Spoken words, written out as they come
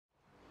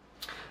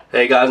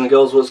Hey guys and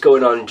girls, what's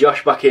going on?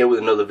 Josh back here with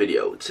another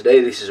video.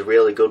 Today this is a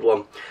really good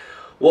one.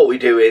 What we're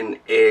doing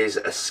is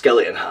a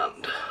skeleton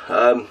hand.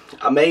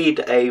 I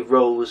made a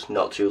rose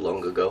not too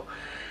long ago,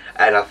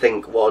 and I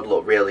think what would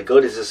look really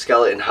good is a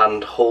skeleton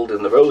hand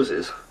holding the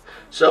roses.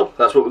 So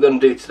that's what we're going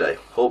to do today.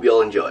 Hope you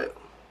all enjoy it.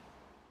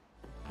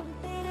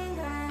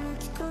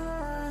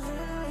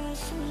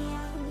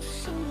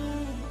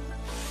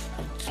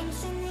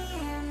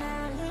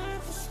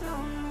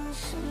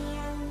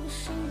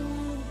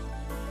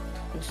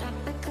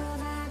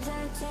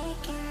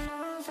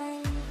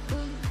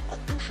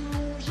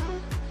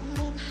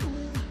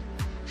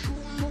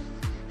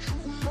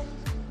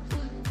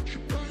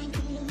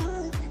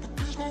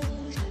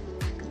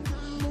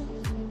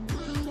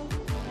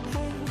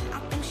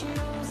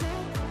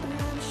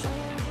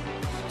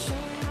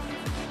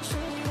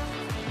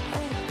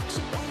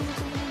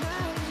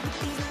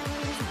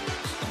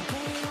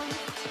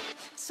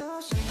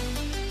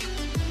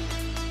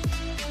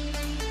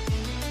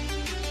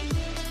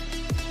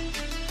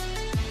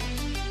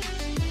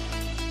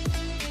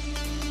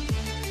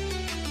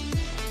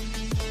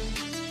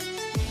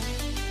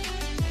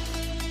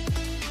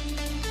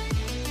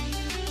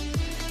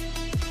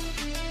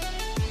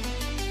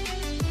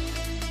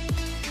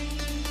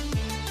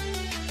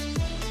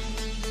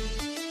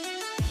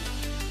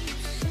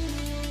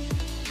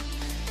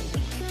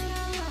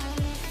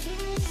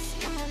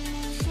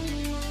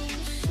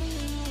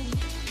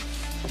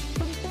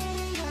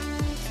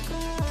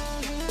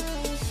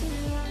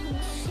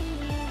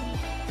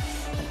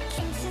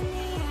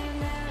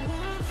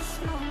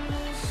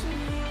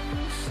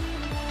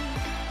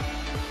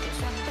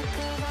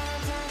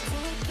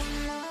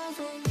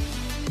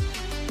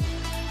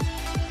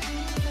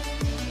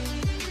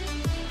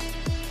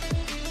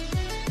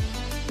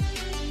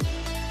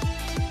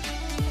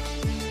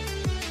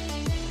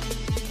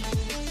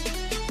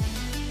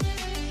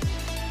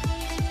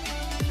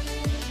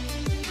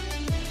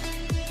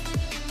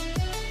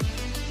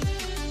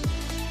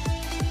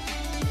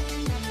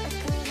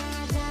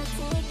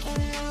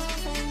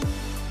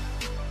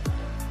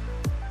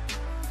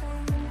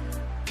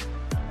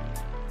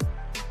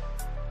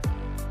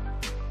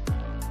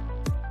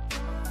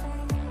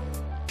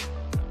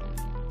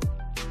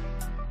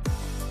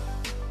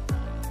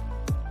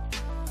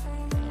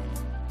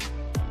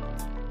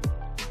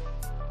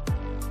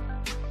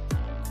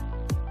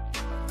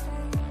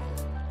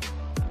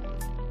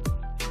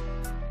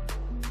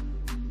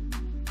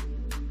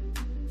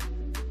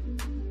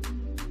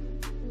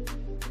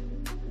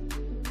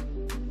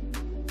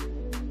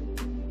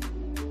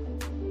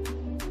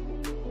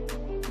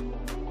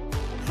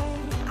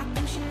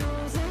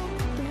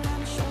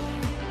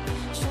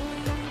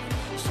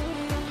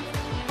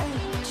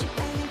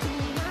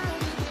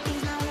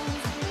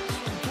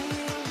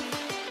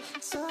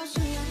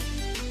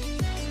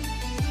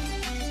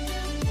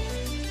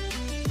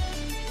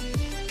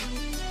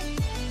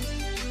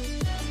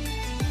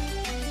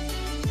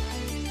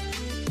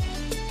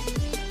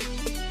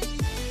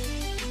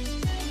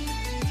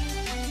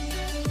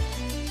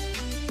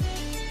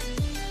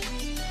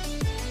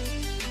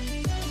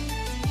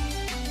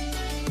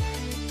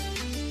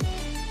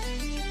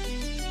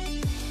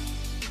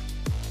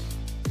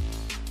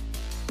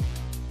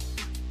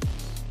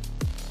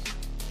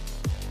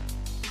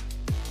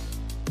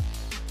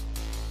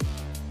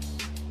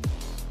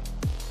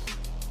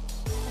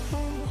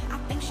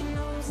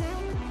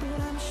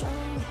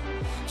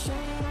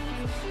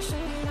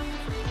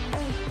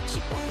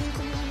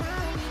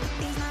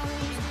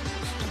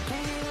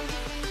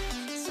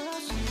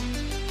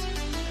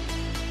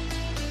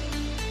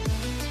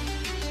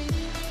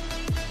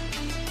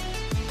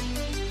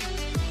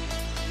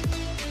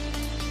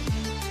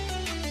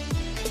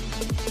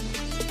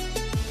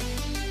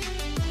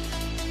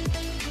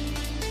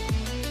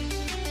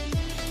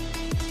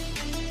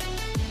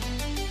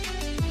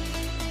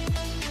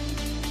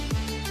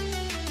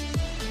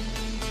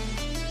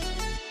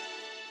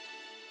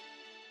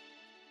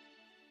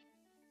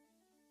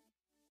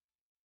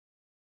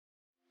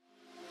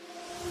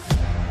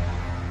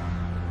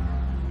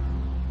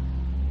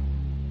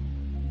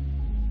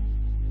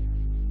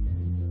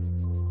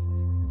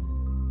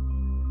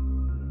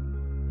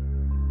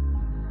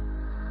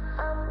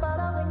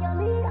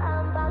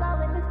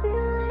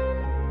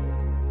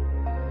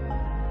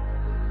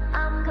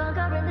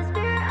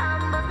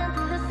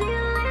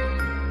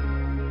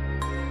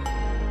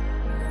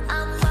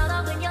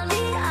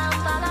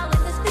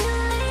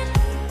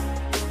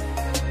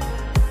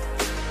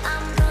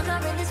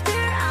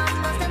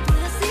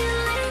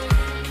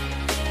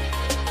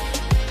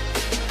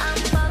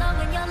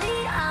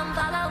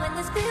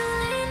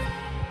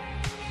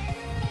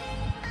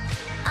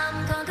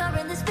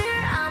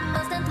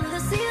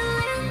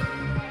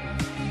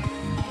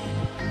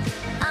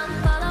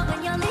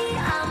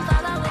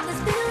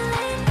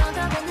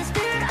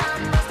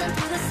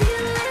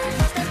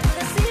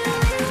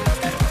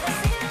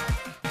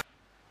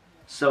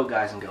 So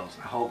guys and girls,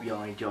 I hope you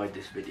all enjoyed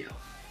this video.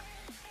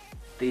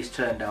 These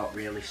turned out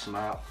really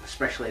smart,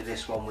 especially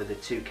this one with a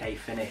 2K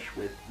finish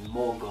with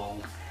more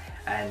gold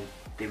and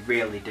they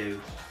really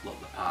do look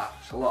the part.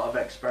 It's a lot of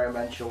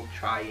experimental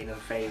trying and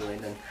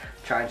failing and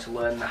trying to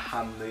learn the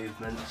hand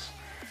movements,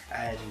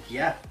 and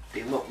yeah,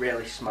 they look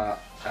really smart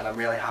and I'm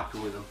really happy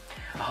with them.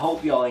 I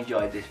hope you all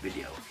enjoyed this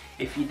video.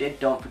 If you did,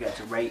 don't forget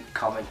to rate,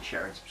 comment,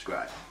 share and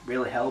subscribe. It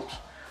really helps.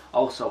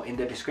 Also, in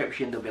the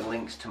description there'll be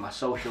links to my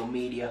social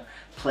media,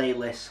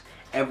 playlists,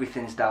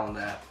 everything's down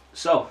there.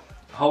 So,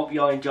 I hope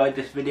you all enjoyed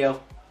this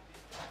video.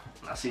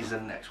 I'll see you in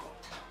the next one.